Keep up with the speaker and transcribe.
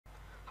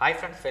Hi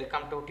friends,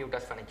 welcome to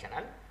Tutors Funny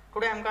channel.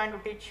 Today I am going to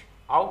teach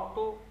how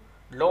to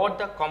load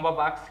the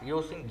ComboBox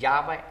using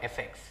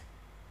JavaFx.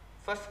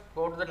 First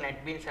go to the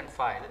NetBeans and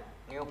file,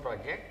 new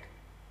project,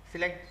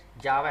 select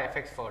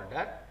JavaFx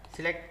folder,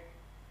 select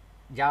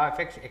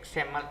JavaFx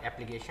XML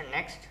application.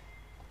 Next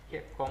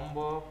here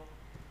combo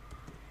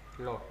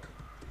load,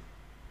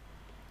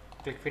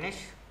 click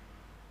finish.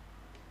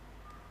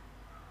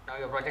 Now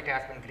your project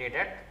has been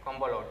created,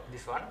 combo load,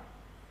 this one.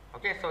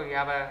 Okay, so you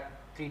have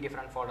three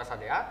different folders are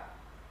there.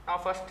 Now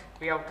first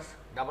we have to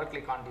double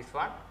click on this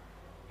one.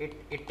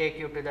 It take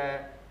you to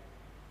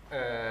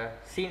the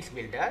scenes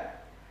builder.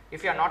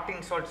 If you are not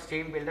installed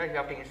scene builder, you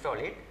have to install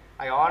it.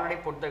 I already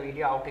put the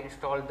video how to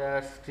install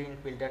the scene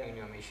builder in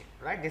your machine,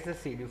 right? This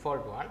is the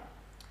default one.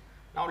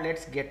 Now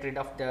let's get rid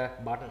of the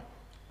button.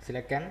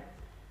 Select and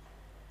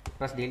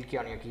press delete key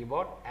on your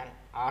keyboard and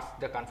ask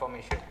the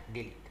confirmation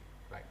delete.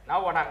 Right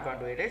now what I am going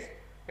to do is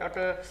you have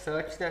to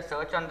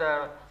search on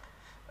the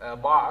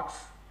box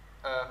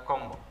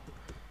combo.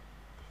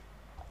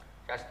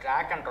 Just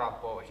drag and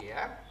drop over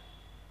here.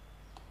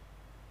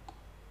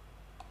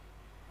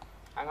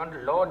 I am going to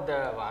load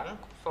the one.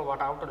 So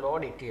what I have to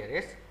load it here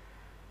is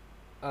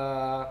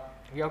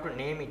you have to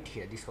name it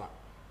here, this one.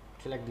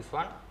 Select this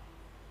one.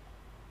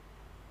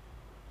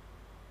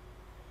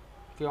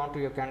 If you want to,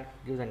 you can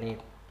give the name.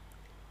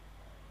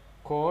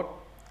 Code.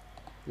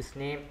 This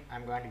name I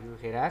am going to give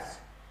here as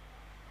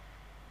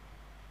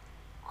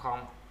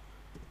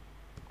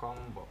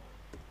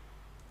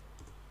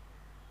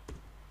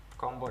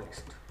combo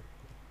list.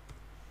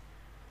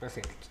 Press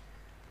enter.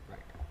 Right.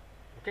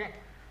 Okay.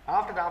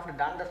 After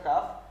done the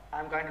stuff, I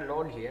am going to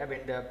load here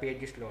when the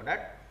page is loaded.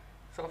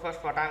 So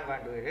first what I am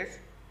going to do is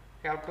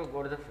you have to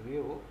go to the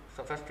view.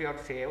 So first you have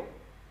to save,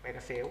 make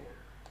a save.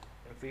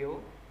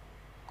 View,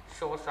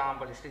 show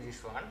sample list is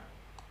this one.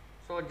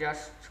 So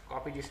just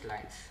copy these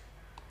lines.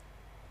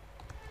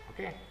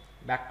 Okay.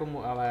 Back to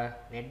our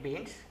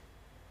NetBeans.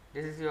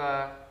 This is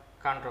your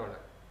controller.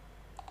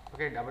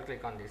 Okay. Double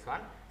click on this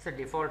one. It's a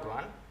default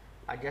one.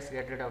 I just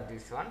get rid of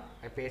this one.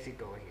 I paste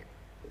it over here.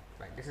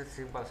 Right. This is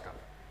simple stuff.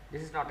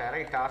 This is not error.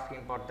 It asks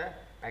import the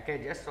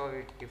packages. So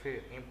if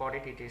you import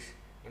it, it is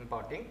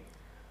importing.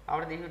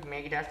 After this, you would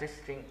make it as this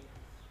string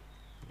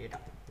data.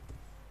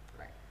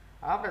 Right.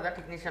 After that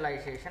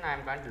initialization, I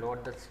am going to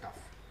load the stuff.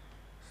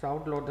 So how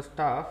to load the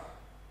stuff?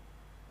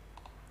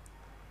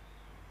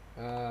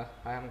 I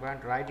am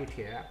going to write it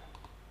here.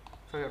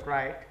 So you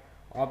write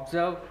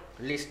observe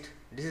list.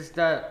 This is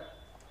the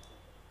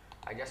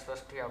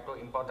first you have to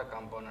import the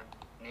component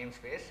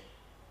namespace.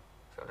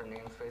 So the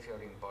namespace you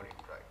have to import it,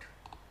 right?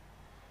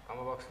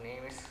 ComboBox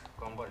name is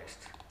combo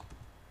list.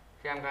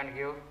 Here I am going to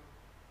give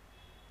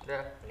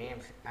the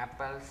names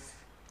apples,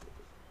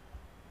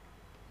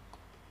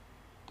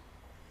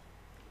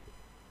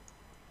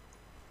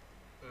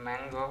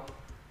 mango,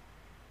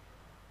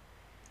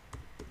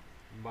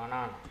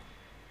 banana,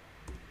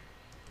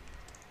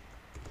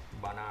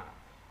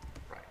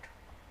 right?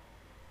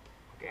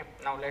 Okay,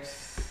 now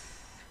let's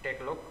take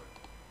a look.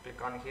 Click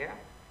on here.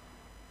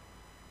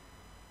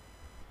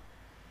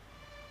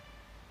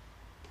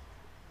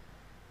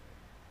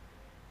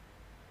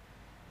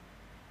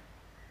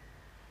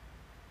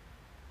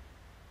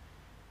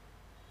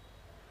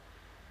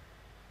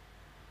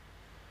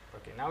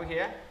 Okay, now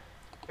here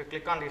you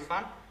click on this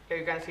one. Here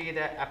you can see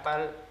the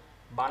apple,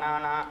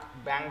 banana,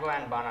 mango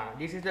and banana.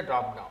 This is the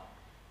drop down.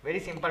 Very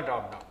simple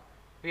drop down.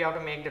 We have to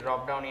make the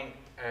drop down in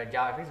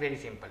JavaFx very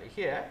simply.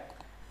 Here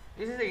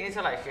this is the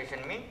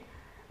initialization, mean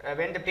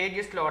when the page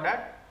is loaded,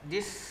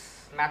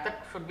 this method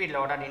should be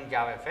loaded in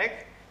JavaFx.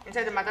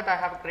 Inside the method I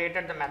have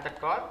created the method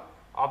called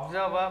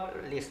observable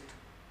list.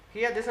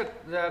 Here this is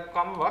the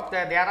ComboBox.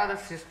 There are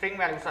the string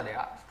values are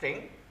there.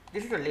 String.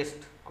 This is a list.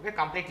 Okay,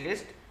 complete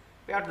list.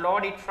 We have to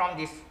load it from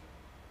this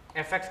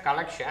fx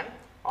collection.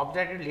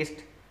 Observable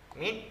list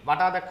mean what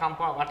are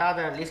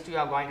the list you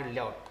are going to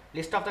load.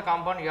 List of the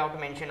component you have to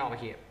mention over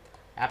here.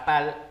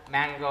 Apple,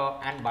 mango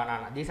and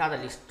banana. These are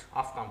the list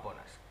of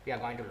components we are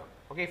going to load.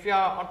 Okay, if you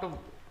want to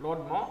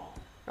load more,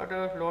 you have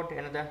to load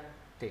another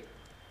thing.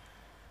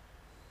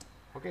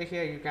 Okay,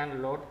 here you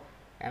can load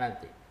another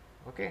thing.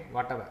 Okay,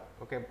 whatever.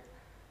 Okay,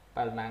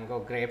 apple, mango,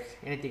 grapes,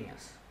 anything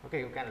else. Okay,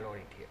 you can load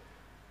it here.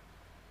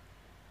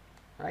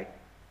 Right?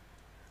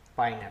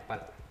 Pineapple.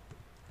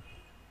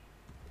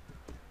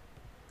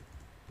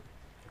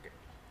 Okay.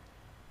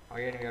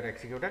 Again we are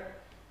executed.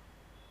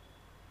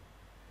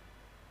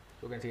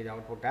 You can see the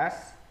output as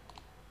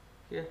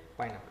here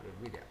pineapple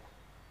will be there.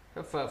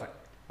 So perfect.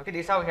 Okay,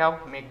 this is how we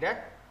have to make the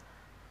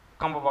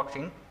ComboBox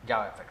in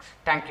JavaFx.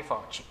 Thank you for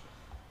watching.